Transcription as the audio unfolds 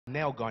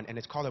nail gun in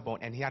his collarbone,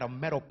 and he had a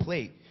metal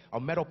plate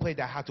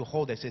that had to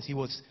hold it since he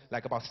was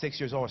like about 6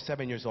 years old or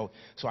 7 years old.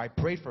 So I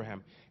prayed for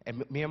him,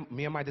 and me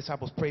and my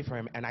disciples prayed for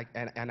him, and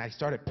I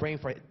started praying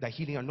for the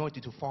healing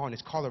anointing to fall on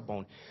his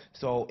collarbone.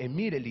 So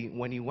immediately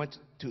when he went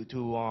to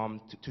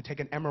take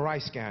an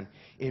MRI scan,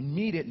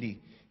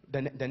 immediately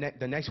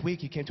the next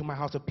week he came to my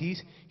house of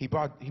peace. He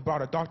brought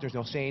a doctor's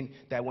note saying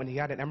that when he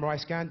had an MRI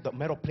scan, the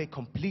metal plate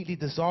completely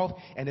dissolved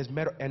and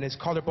his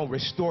collarbone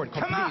restored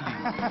completely.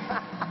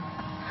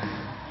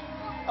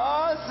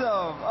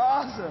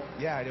 Awesome.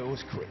 Yeah, it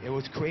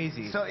was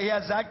crazy. So he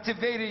has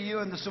activated you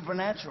in the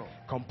supernatural.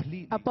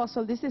 Completely.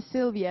 Apostle, this is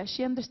Sylvia.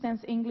 She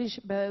understands English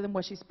better than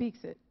what she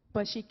speaks it.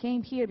 But she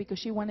came here because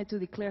she wanted to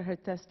declare her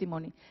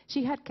testimony.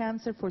 She had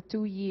cancer for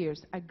 2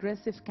 years,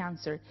 aggressive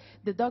cancer.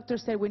 The doctor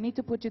said, we need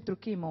to put you through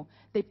chemo.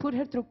 They put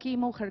her through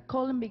chemo, her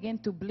colon began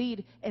to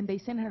bleed, and they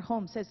sent her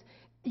home. Says,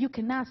 you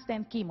cannot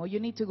stand chemo, you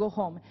need to go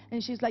home.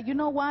 And she's like, you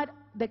know what?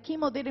 The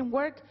chemo didn't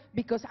work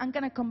because I'm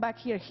gonna come back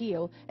here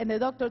healed. And the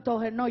doctor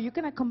told her, no, you're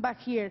gonna come back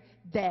here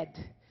dead.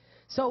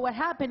 So what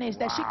happened is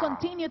that she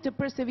continued to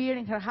persevere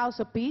in her house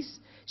of peace.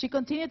 She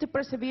continued to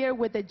persevere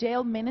with the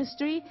jail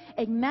ministry.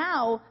 And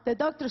now the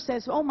doctor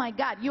says, oh my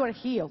God, you are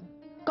healed.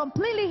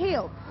 Completely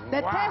healed. The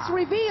test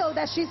revealed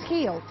that she's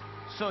healed.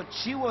 So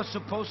she was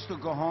supposed to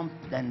go home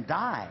and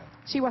die.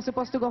 She was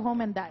supposed to go home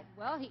and die.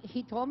 Well,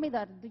 he told me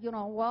that, you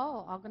know,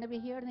 well, I'm going to be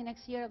here the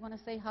next year. I'm going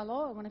to say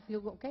hello. I'm going to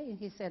feel okay. And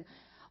he said,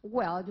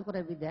 well, you're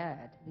going to be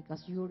dead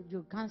because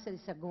your cancer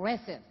is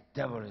aggressive.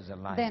 Devil is a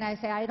liar. Then I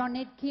say, I don't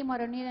need chemo, I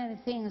don't need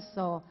anything.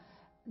 So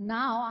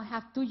now I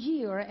have 2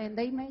 years, and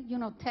they made, you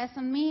know, test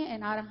on me,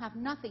 and I don't have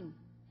nothing.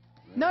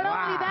 Not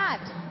only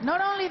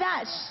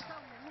that.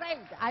 Great.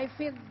 I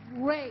feel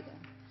great.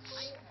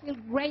 I feel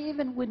great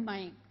even with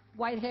my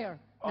white hair.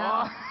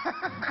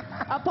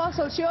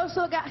 Apostle, she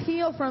also got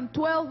healed from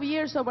 12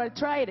 years of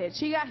arthritis.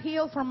 She got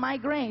healed from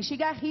migraine. She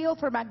got healed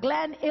from a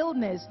gland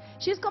illness.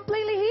 She's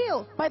completely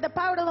healed by the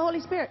power of the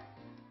Holy Spirit.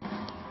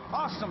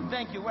 Awesome,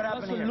 thank you. What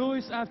happened Pastor here?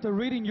 Luis, after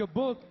reading your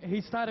book,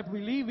 he started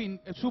believing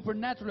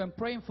supernatural and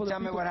praying for the Tell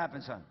people. me what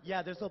happened, son.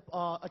 Yeah, there's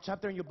a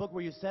chapter in your book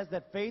where you says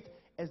that faith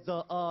is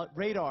the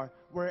radar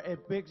where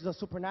it brings the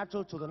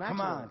supernatural to the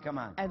natural. Come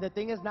on. And the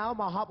thing is now,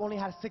 my hub only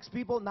has 6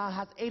 people, now it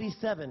has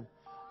 87.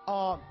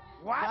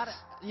 What?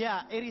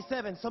 Yeah,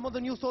 87. Some of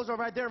the new souls are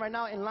right there right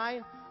now in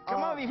line.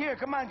 Come over here.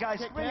 Come on, guys.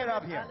 Bring it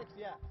up here. Alex,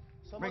 yeah.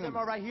 Some of them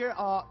are right here,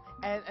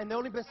 and they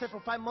only been saved for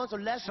 5 months or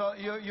less. So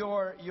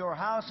your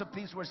house of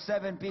peace were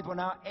 7 people,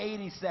 now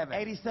 87.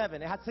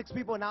 87. It had 6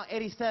 people, now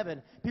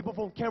 87. People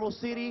from Carroll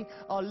City,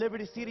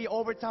 Liberty City,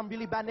 Overtown,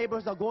 really bad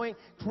neighborhoods are going,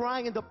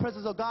 crying in the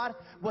presence of God.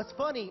 What's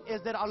funny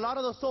is that a lot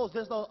of the souls,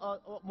 there's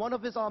one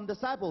of his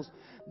disciples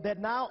that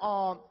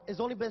now has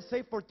only been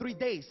saved for 3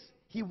 days.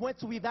 He went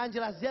to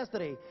evangelize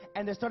yesterday,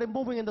 and they started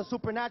moving in the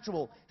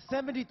supernatural.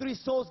 73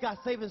 souls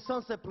got saved in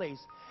Sunset Place.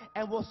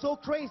 And what's so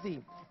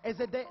crazy is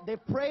that they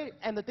prayed,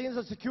 and the things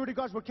the security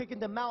guards were kicking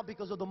them out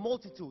because of the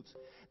multitudes.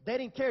 They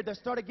didn't care. They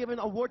started giving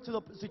a word to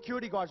the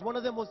security guards. One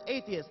of them was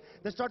atheist.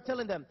 They started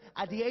telling them,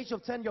 at the age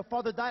of 10, your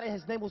father died, and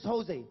his name was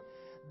Jose.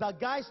 The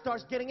guy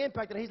starts getting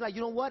impacted. He's like,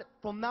 you know what?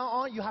 From now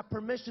on, you have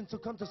permission to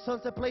come to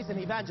Sunset Place and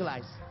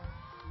evangelize.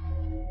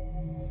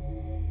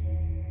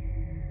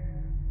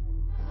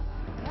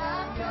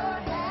 Clap your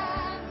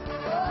hands,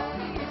 oh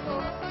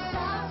people,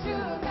 shout to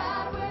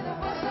God with a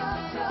voice of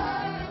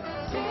joy.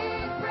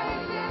 Sing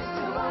praises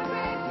to our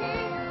great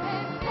King,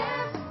 and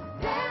dance,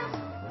 dance,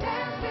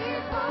 dance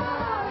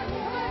before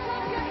Him.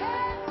 Clap your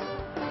hands,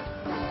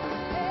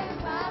 and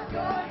clap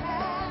your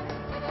hands,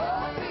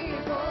 oh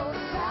people,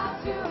 shout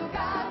to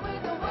God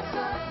with a voice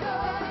of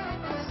joy.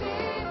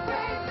 Sing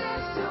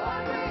praises to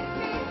our great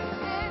King,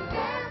 and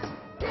dance,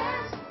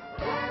 dance,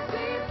 dance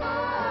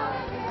before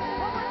Him.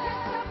 One more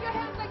time, clap your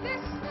hands like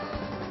this.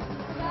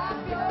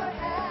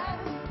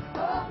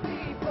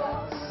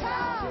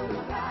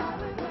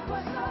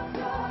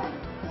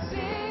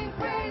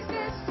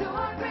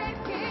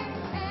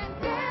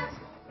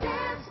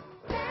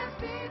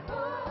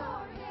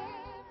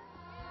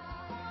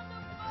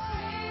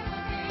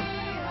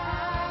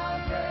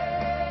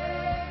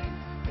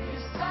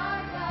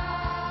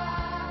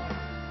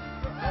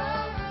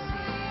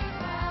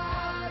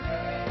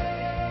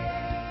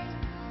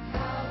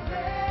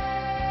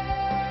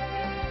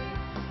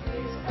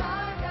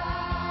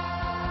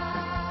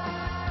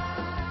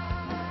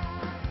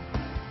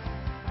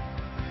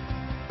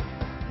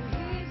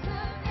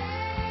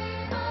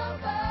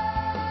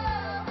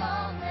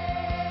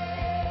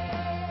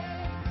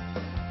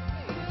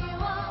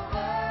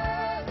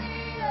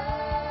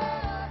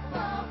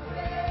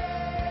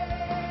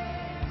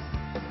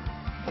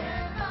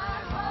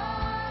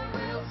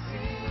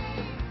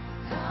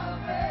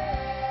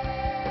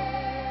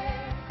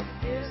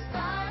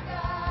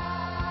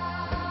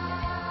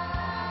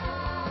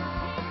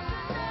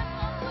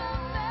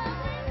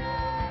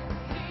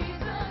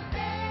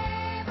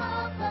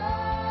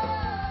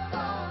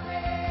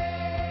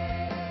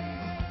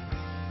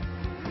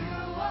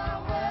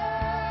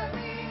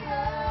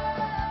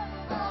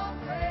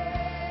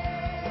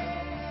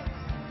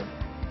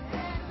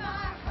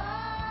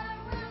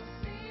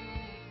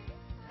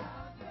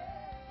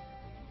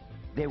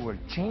 They were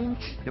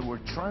changed, they were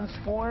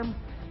transformed,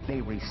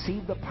 they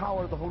received the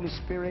power of the Holy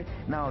Spirit.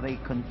 Now they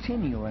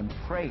continue in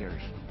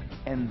prayers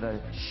and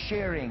the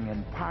sharing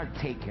and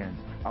partaking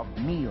of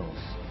meals,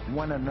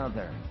 one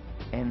another,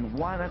 in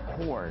one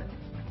accord.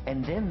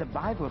 And then the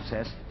Bible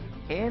says,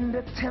 in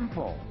the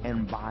temple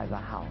and by the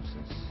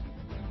houses,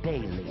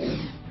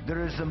 daily.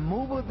 There is a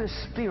move of the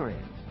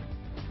Spirit.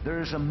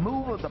 There is a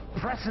move of the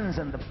presence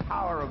and the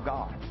power of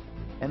God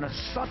in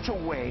such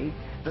a way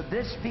that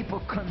these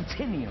people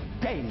continue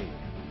daily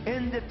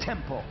in the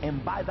temple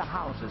and by the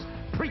houses,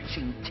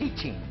 preaching,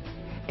 teaching,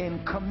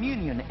 in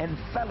communion and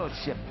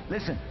fellowship.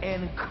 Listen,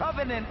 in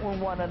covenant with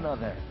one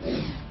another.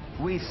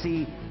 We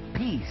see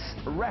peace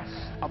rest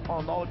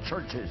upon all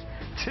churches.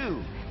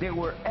 2, they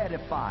were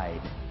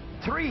edified.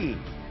 3,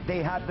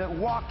 they had the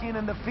walking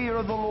in the fear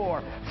of the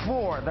Lord.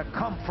 4, the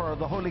comfort of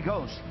the Holy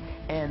Ghost.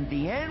 And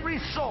the end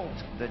result,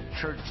 the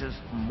churches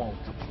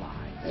multiplied.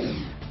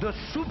 The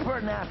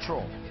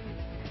supernatural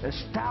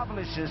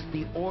establishes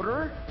the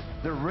order,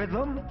 the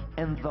rhythm,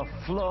 and the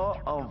flow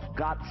of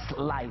God's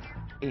life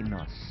in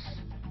us.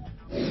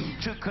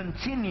 To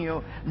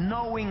continue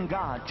knowing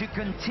God, to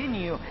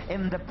continue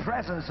in the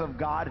presence of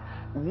God,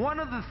 one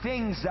of the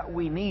things that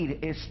we need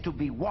is to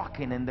be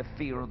walking in the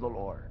fear of the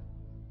Lord.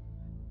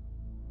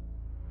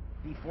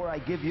 Before I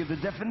give you the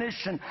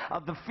definition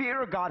of the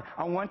fear of God,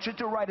 I want you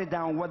to write it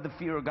down what the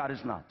fear of God is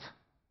not.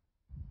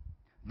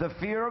 The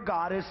fear of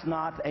God is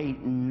not a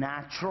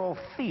natural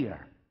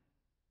fear.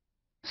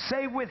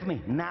 Say with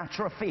me,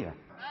 natural fear.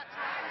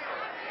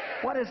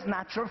 What is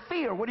natural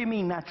fear? What do you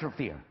mean natural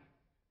fear?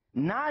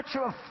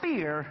 Natural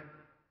fear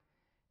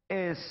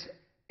is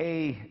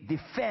a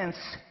defense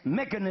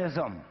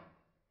mechanism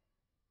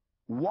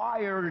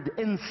wired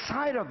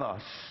inside of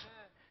us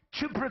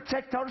to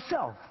protect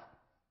ourselves.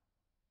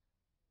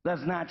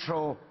 That's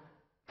natural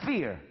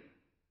fear.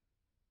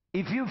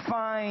 If you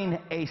find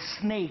a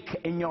snake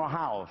in your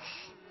house,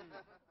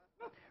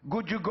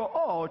 would you go,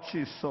 oh,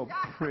 she's so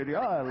pretty.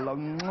 I love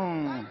you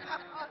go,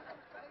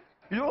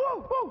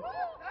 whoa, whoa.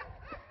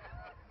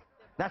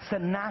 That's the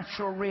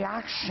natural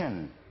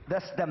reaction.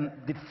 That's the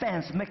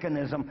defense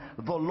mechanism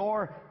the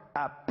Lord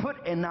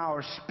put in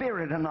our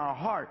spirit and our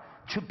heart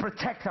to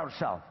protect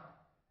ourselves.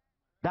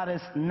 That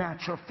is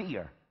natural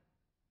fear.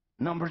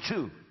 Number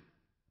 2,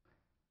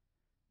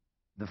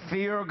 the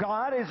fear of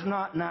God is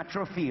not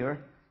natural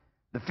fear.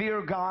 The fear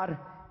of God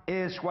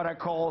is what I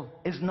call,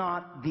 is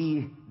not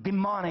the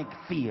demonic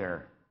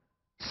fear.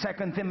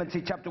 2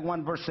 Timothy chapter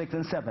 1, verse 6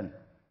 and 7.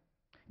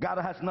 God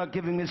has not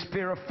given me a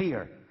spirit of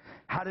fear.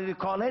 How did he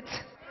call it?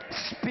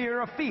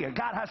 Spirit of fear.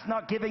 God has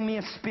not given me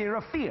a spirit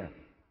of fear.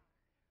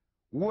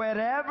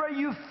 Whatever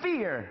you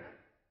fear,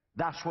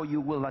 that's what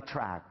you will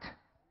attract.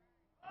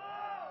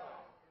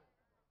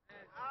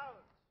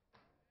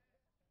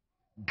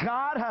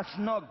 God has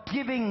not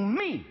given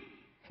me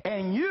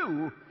and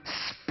you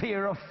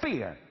spirit of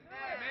fear.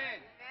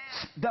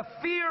 The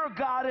fear of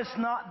God is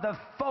not the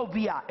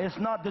phobia, it's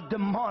not the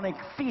demonic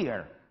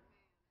fear.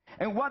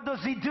 And what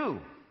does he do?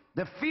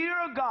 The fear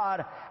of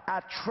God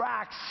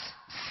attracts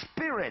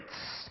spirits.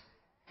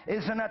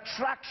 It's an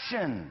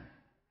attraction.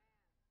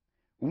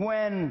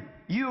 When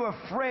you're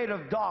afraid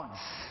of dogs,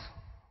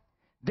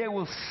 they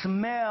will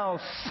smell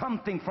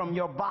something from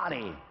your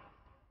body.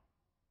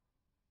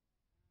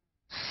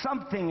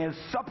 Something, a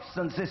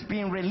substance is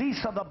being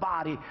released of the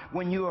body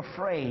when you're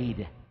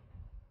afraid.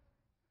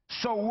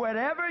 So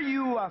whatever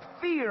you are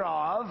fear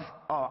of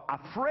or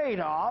afraid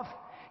of,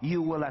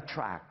 you will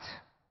attract.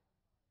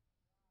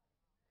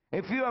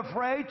 If you're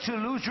afraid to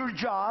lose your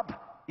job,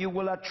 you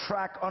will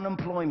attract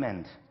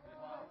unemployment.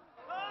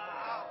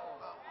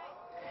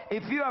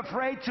 If you're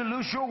afraid to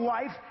lose your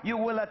wife, you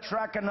will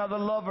attract another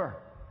lover.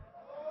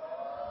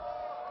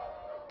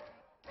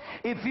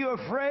 If you're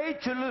afraid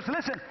to lose,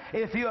 listen,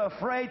 if you're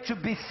afraid to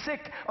be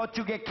sick or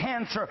to get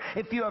cancer,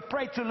 if you're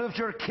afraid to lose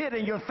your kid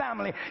and your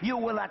family, you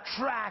will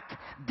attract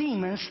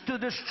demons to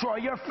destroy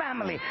your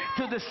family,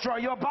 to destroy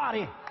your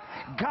body.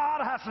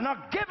 God has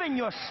not given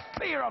you a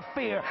spirit of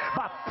fear,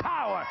 but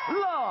power,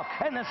 love,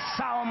 and a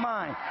sound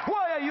mind.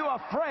 Why are you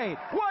afraid?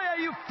 Why are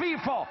you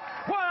fearful?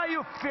 Why are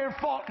you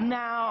fearful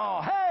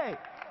now? Hey!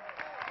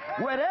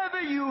 Whatever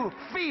you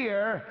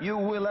fear, you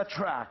will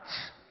attract.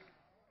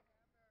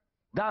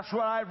 That's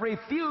why I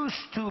refuse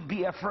to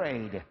be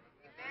afraid. Amen.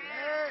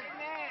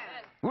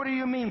 What do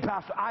you mean,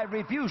 Pastor? I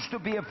refuse to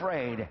be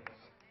afraid.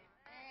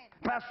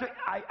 Pastor,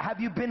 have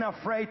you been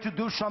afraid to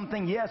do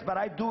something? Yes, but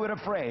I do it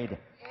afraid.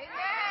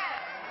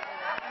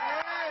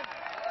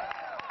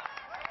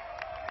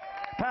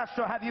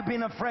 Pastor, have you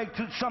been afraid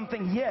to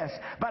something? Yes,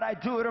 but I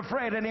do it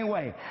afraid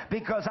anyway,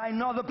 because I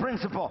know the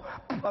principle.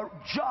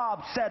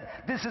 Job said,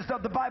 this is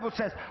what the Bible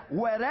says,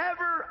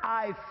 whatever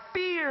I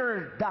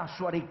feared, that's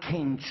what it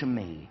came to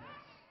me.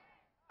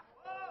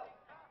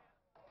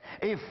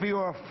 If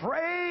you're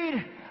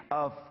afraid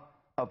of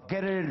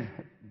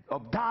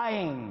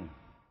dying,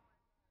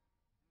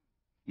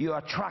 you're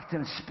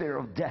attracting the spirit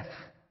of death.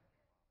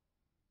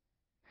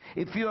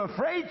 If you're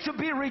afraid to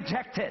be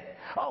rejected,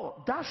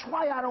 Oh, that's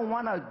why I don't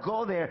want to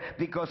go there,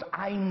 because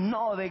I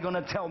know they're going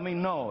to tell me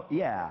no.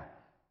 Yeah.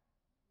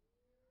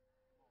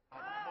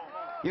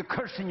 You're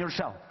cursing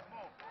yourself.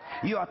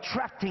 You're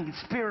attracting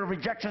spirit of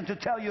rejection to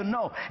tell you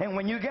no. And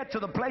when you get to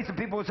the place of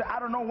people who say, I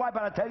don't know why,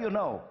 but I tell you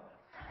no.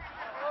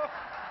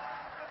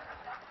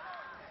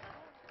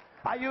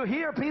 Are you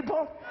here,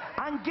 people?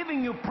 I'm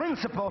giving you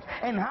principles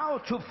and how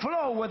to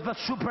flow with the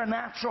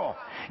supernatural.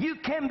 You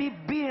can be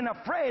being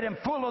afraid and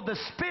full of the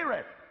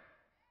Spirit.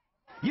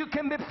 You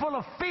can be full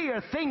of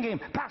fear, thinking,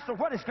 Pastor,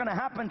 what is going to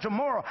happen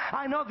tomorrow?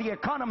 I know the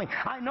economy.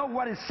 I know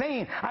what it's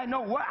saying. I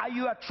know what are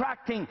you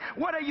attracting.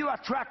 What are you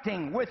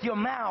attracting with your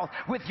mouth,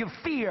 with your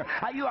fear?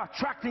 Are you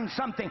attracting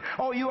something?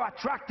 Or are you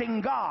attracting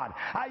God?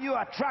 Are you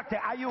attracting?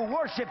 Are you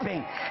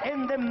worshiping?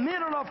 In the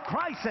middle of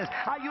crisis,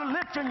 are you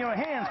lifting your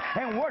hands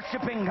and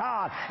worshiping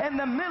God? In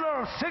the middle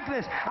of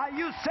sickness, are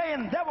you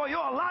saying, devil, you're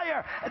a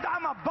liar.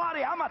 I'm a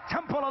body. I'm a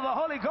temple of the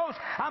Holy Ghost.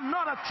 I'm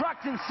not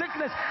attracting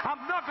sickness.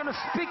 I'm not going to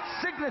speak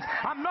sickness.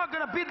 I'm not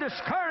going to be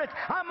discouraged.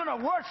 I'm going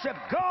to worship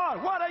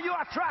God. What are you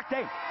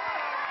attracting?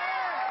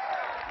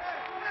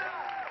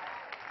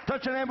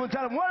 Touch your neighbor and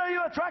tell him, what are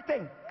you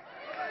attracting?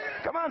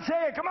 Come on,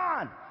 say it. Come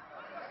on.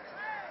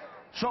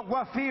 So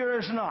what fear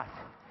is not?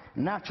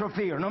 Natural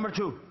fear. Number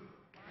 2,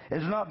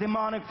 is not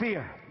demonic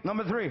fear.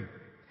 Number 3,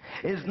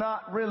 is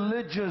not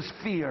religious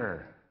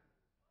fear.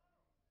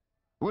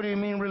 What do you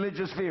mean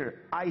religious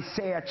fear?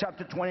 Isaiah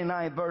chapter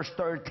 29, verse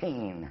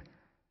 13.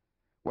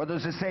 What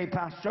does it say,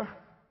 Pastor?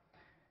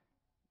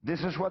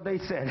 This is what they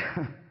said.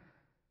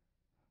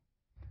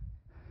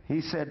 He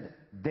said,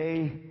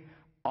 they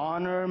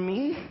honor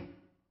me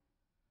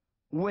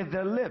with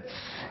their lips,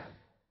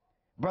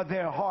 but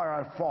their heart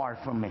are far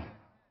from me.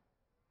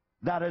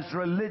 That is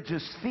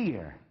religious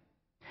fear.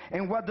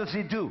 And what does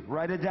he do?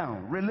 Write it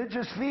down.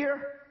 Religious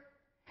fear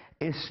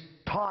is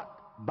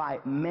taught by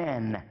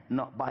men,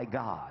 not by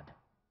God.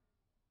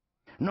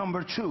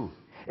 Number 2,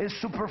 is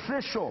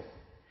superficial.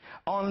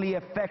 Only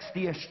affects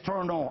the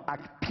external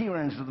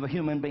appearance of the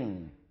human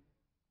being.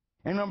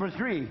 And number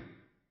 3,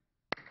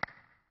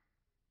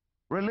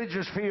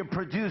 religious fear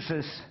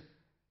produces,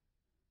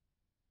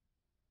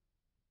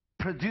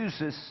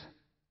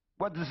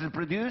 what does it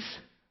produce?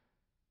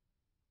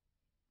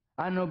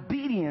 An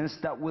obedience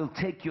that will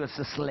take you as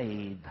a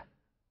slave.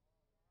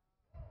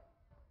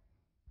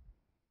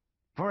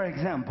 For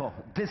example,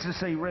 this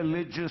is a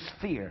religious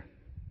fear.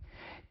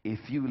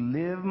 If you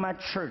leave my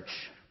church,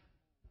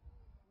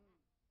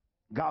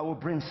 God will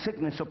bring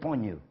sickness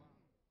upon you.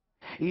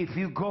 If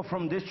you go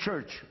from this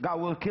church,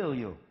 God will kill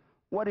you.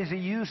 What is he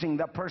using?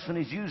 That person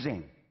is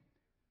using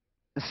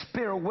the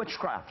spirit of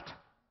witchcraft,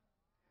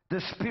 the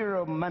spirit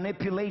of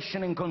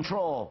manipulation and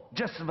control,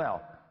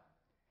 Jezebel,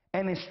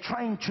 and is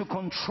trying to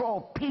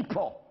control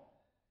people.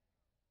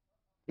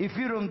 If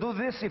you don't do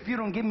this, if you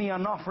don't give me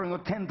an offering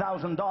of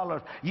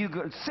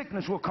 $10,000,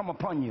 sickness will come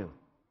upon you.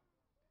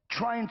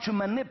 Trying to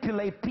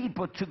manipulate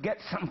people to get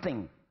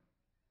something.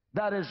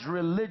 That is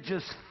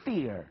religious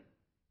fear.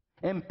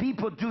 And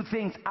people do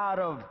things out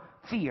of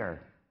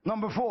fear.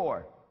 Number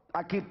 4,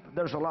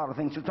 there's a lot of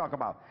things to talk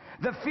about.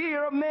 The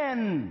fear of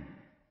men.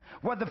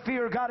 What the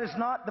fear of God is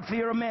not, the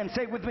fear of men.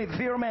 Say it with me, the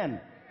fear of men.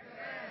 Amen.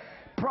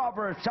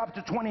 Proverbs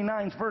chapter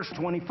 29, verse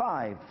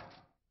 25.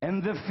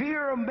 And the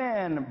fear of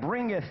man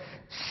bringeth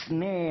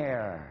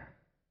snare.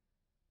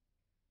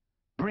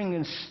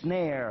 Bringing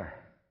snare.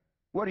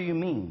 What do you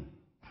mean?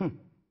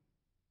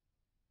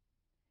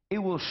 It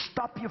will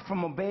stop you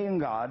from obeying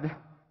God.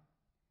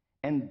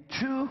 And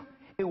 2,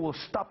 it will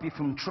stop you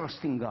from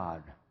trusting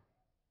God.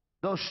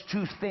 Those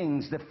 2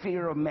 things, the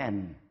fear of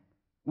men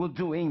will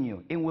do in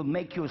you. It will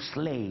make you a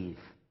slave.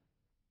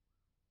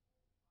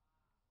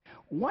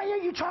 Why are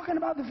you talking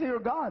about the fear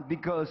of God?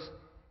 Because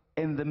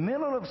in the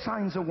middle of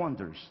signs and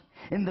wonders,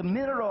 in the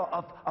middle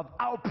of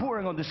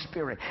outpouring of the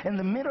Spirit, in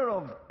the middle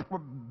of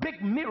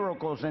big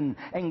miracles and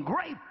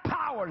great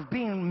powers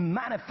being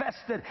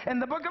manifested in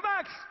the book of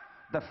Acts,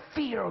 the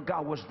fear of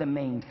God was the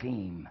main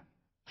theme.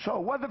 So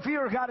what the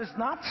fear of God is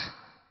not?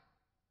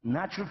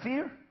 Natural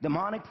fear,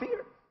 demonic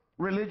fear,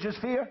 religious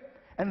fear,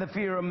 and the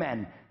fear of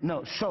men.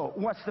 No. So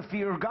what's the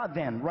fear of God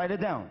then? Write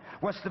it down.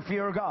 What's the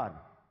fear of God?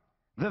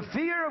 The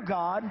fear of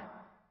God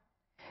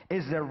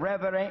is the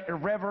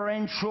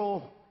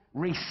reverential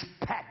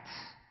respect.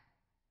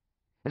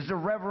 Is the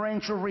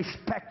reverential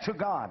respect to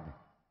God.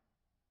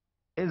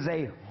 Is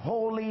a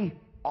holy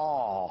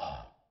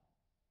awe.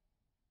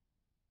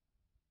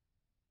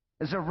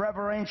 Is a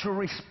reverential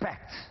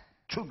respect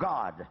to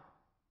God.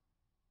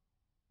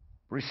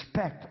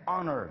 Respect,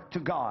 honor to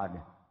God.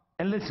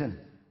 And listen,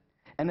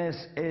 and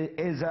is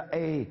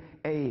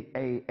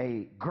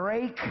a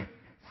great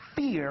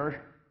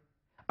fear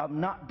of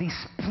not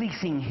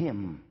displeasing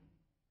Him.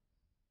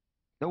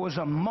 There was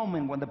a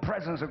moment when the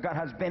presence of God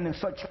has been in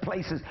such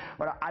places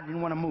where I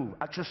didn't want to move.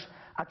 I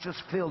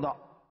just feel the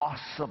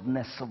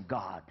awesomeness of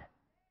God.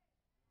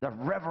 The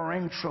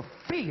reverential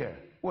fear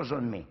was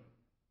on me.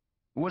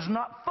 It was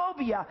not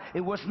phobia.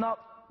 It was not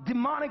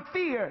demonic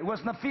fear. It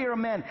wasn't the fear of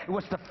men. It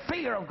was the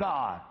fear of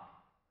God.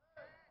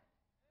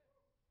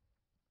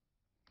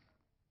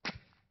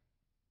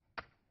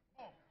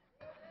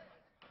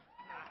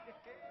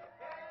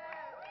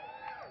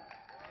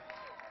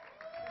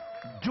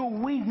 Do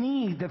we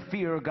need the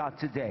fear of God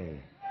today?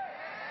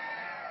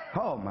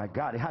 Oh my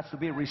God, it has to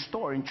be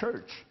restored in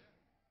church.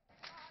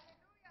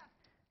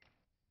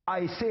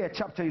 Isaiah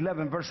chapter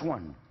 11 verse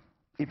 1.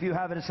 If you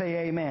have it,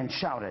 say amen.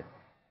 Shout it.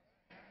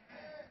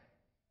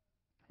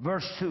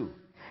 Verse 2.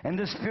 And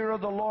the Spirit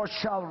of the Lord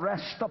shall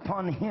rest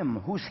upon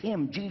him. Who's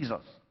him?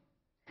 Jesus.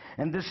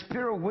 And the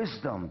Spirit of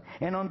wisdom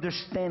and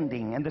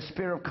understanding, and the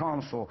Spirit of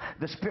counsel,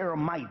 the Spirit of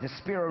might, the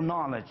Spirit of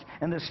knowledge,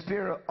 and the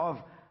Spirit of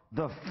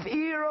the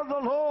fear of the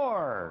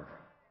Lord.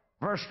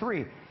 Verse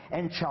 3.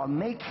 And shall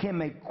make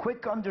him a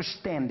quick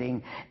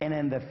understanding, and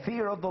in the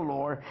fear of the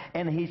Lord,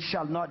 and he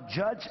shall not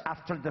judge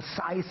after the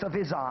size of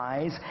his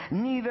eyes,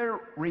 neither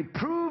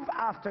reprove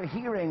after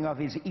hearing of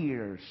his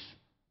ears.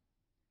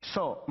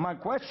 So, my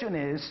question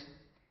is,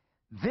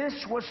 this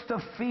was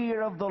the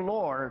fear of the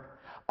Lord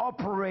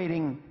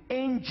operating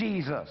in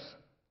Jesus.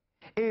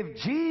 If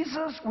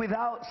Jesus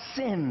without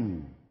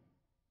sin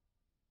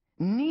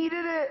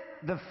needed it,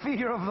 the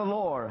fear of the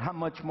Lord, how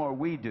much more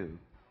we do?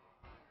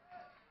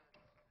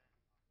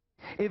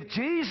 If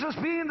Jesus,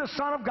 being the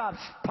Son of God,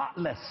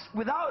 spotless,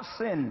 without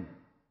sin,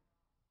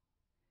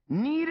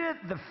 needed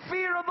the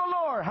fear of the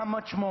Lord, how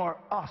much more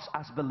us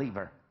as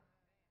believers?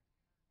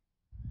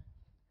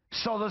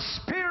 So the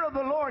Spirit of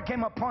the Lord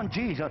came upon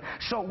Jesus.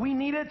 So we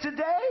need it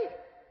today?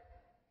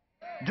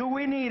 Do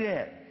we need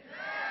it?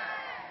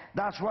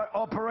 That's what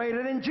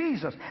operated in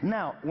Jesus.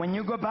 Now, when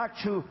you go back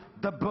to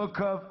the book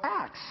of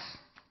Acts,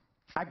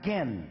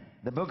 again,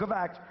 the book of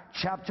Acts,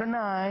 chapter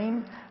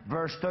 9,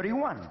 verse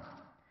 31,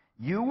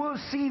 you will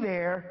see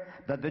there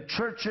that the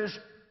churches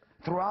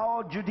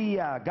throughout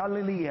Judea,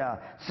 Galilee,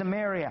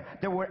 Samaria,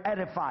 they were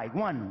edified.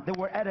 One, they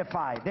were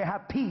edified. They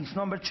had peace.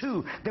 Number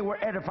two, they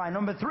were edified.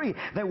 Number three,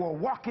 they were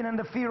walking in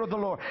the fear of the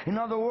Lord. In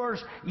other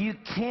words, you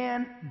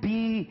can't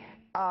be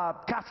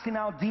casting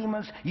out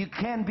demons. You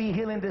can't be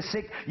healing the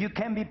sick. You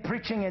can't be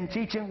preaching and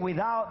teaching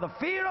without the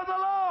fear of the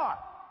Lord.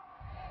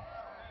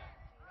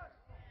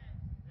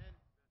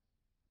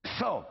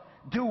 So,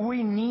 do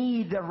we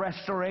need the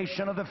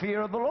restoration of the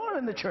fear of the Lord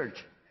in the church?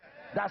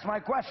 That's my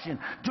question.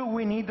 Do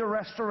we need the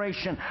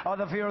restoration of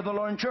the fear of the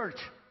Lord in church?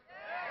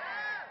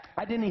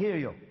 I didn't hear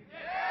you.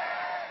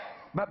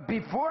 But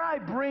before I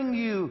bring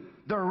you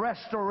the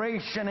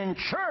restoration in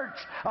church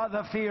of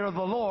the fear of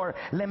the Lord,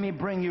 let me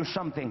bring you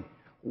something.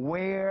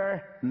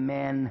 Where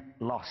men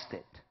lost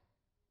it.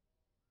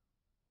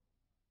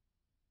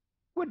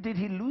 Where did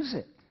he lose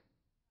it?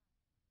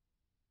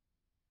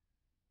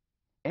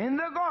 In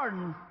the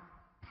garden.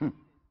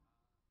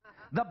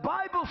 The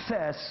Bible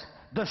says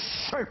the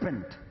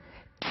serpent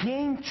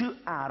came to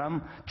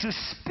Adam to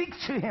speak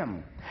to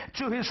him,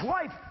 to his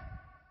wife.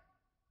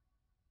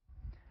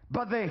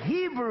 But the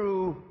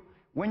Hebrew,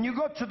 when you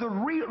go to the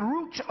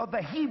root of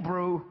the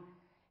Hebrew,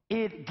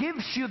 it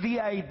gives you the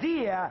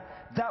idea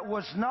that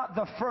was not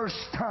the first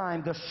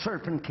time the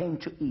serpent came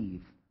to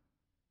Eve.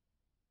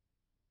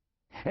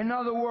 In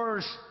other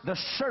words, the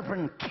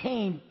serpent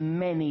came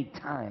many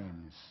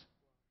times.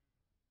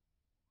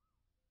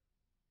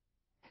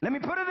 Let me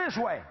put it this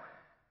way.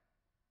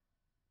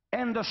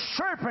 And the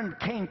serpent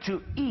came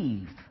to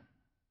Eve.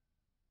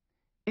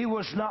 It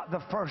was not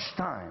the first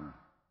time.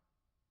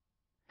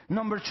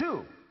 Number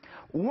two,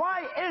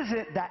 why is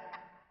it that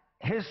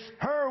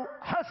her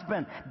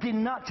husband did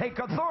not take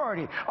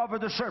authority over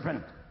the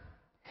serpent?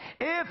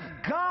 If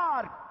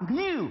God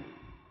knew,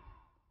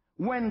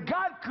 when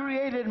God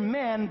created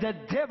man, the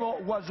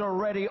devil was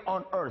already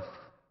on earth.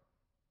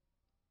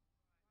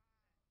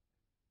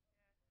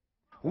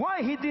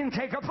 Why he didn't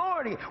take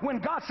authority when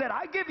God said,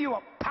 I give you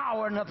a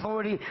power and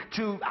authority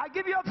I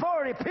give you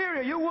authority,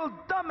 period. You will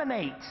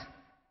dominate.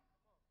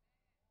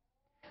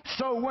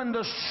 So when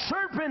the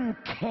serpent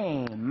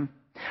came,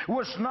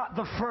 was not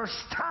the first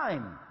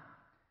time.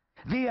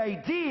 The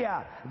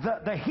idea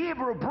that the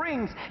Hebrew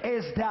brings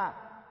is that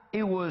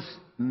it was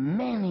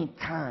many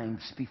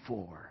times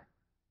before.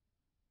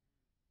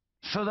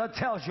 So that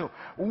tells you,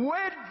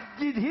 when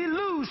did he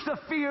lose the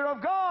fear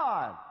of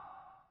God?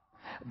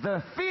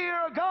 The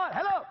fear of God,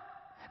 hello,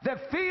 the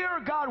fear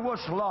of God was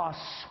lost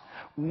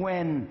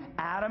when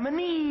Adam and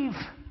Eve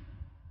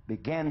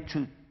began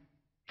to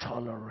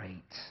tolerate.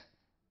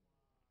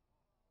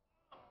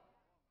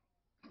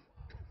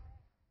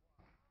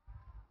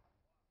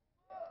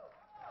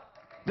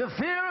 The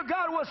fear of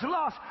God was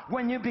lost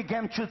when you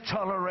began to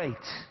tolerate.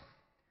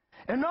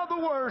 In other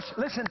words,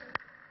 listen,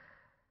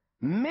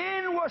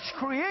 man was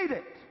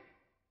created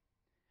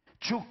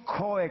to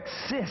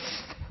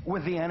coexist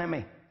with the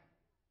enemy.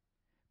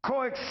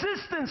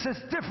 Coexistence is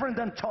different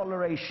than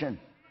toleration,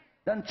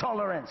 than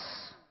tolerance.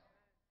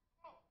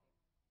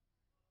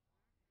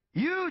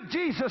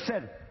 Jesus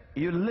said,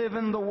 you live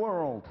in the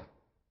world,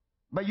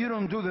 but you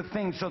don't do the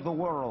things of the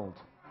world.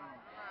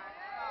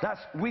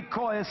 We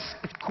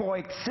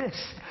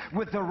coexist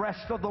with the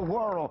rest of the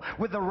world,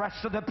 with the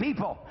rest of the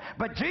people.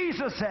 But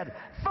Jesus said,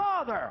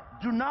 Father,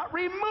 do not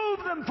remove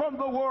them from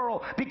the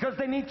world because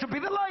they need to be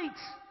the light.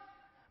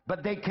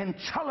 But they can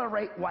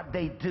tolerate what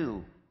they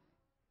do.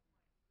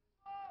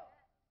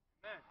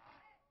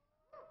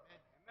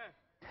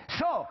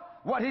 So,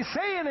 what he's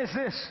saying is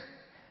this.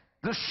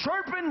 The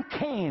serpent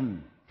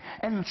came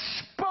and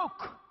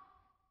spoke.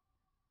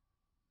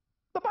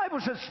 The Bible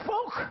says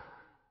spoke.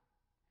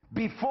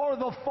 Before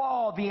the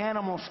fall, the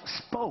animals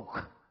spoke.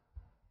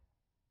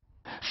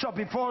 So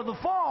before the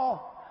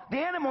fall, the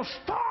animals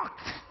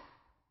talked.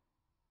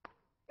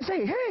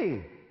 Say,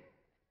 hey,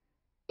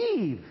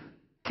 Eve,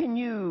 can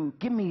you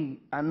give me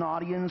an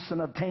audience,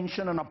 an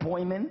attention, an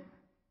appointment?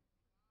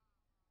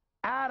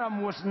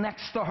 Adam was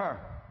next to her.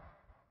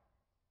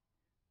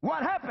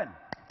 What happened?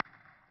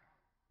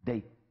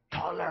 They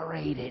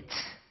tolerated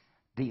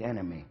the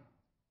enemy.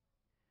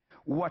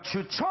 What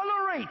you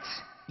tolerate,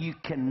 you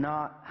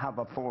cannot have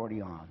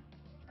authority on.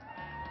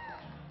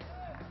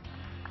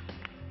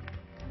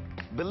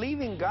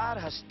 Believing God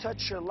has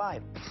touched your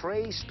life.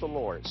 Praise the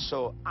Lord.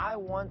 So I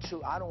don't want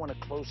to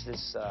close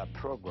this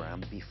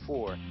program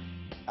before,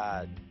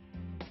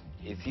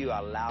 if you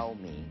allow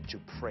me to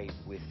pray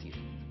with you.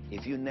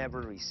 If you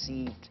never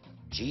received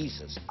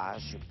Jesus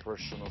as your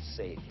personal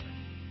Savior,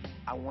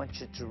 I want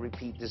you to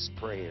repeat this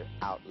prayer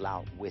out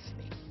loud with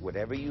me.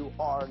 Whatever you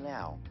are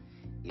now,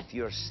 if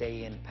you're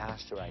saying,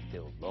 Pastor, I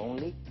feel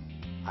lonely,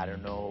 I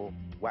don't know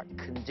what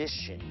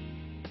condition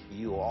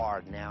you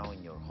are now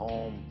in your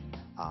home,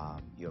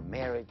 your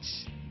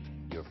marriage,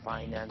 your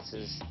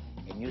finances,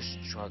 and you're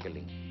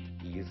struggling,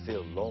 you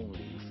feel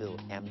lonely, you feel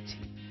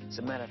empty. As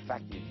a matter of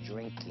fact, you're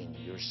drinking,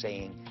 you're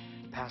saying,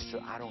 Pastor,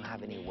 I don't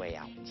have any way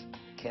out.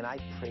 Can I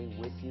pray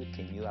with you?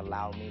 Can you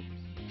allow me?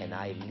 And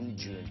I lead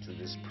you into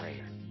this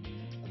prayer.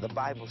 The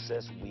Bible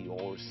says we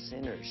are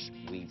sinners.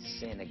 We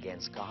sin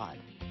against God.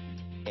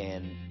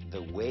 And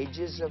the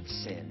wages of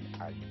sin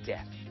are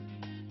death.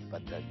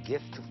 But the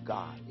gift of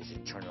God is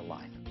eternal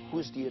life.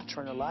 Who's the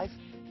eternal life?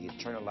 The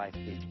eternal life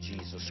is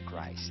Jesus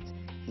Christ.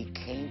 He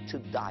came to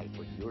die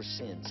for your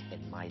sins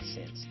and my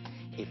sins.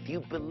 If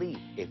you believe,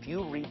 if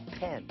you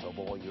repent of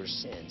all your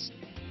sins,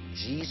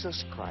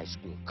 Jesus Christ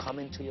will come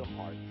into your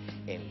heart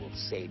and will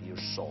save your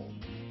soul.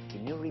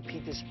 Can you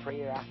repeat this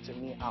prayer after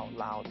me out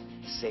loud?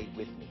 Say it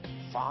with me.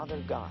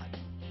 Father God,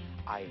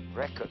 I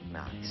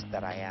recognize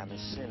that I am a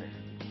sinner.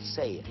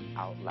 Say it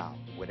out loud.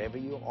 Whatever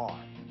you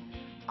are,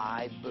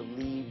 I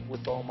believe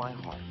with all my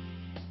heart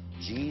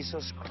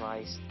Jesus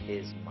Christ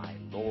is my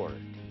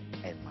Lord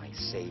and my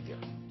Savior.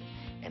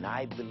 And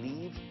I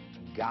believe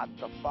God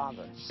the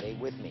Father, say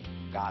with me,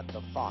 God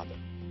the Father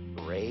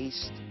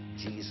raised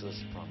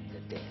Jesus from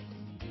the dead.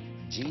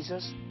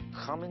 Jesus,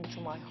 come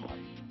into my heart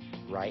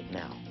right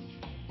now.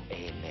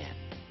 Amen.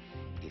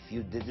 If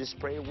you did this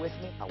prayer with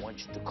me, I want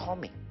you to call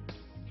me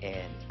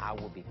and I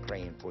will be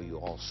praying for you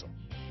also.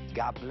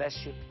 God bless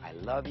you. I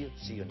love you.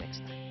 See you next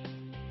time.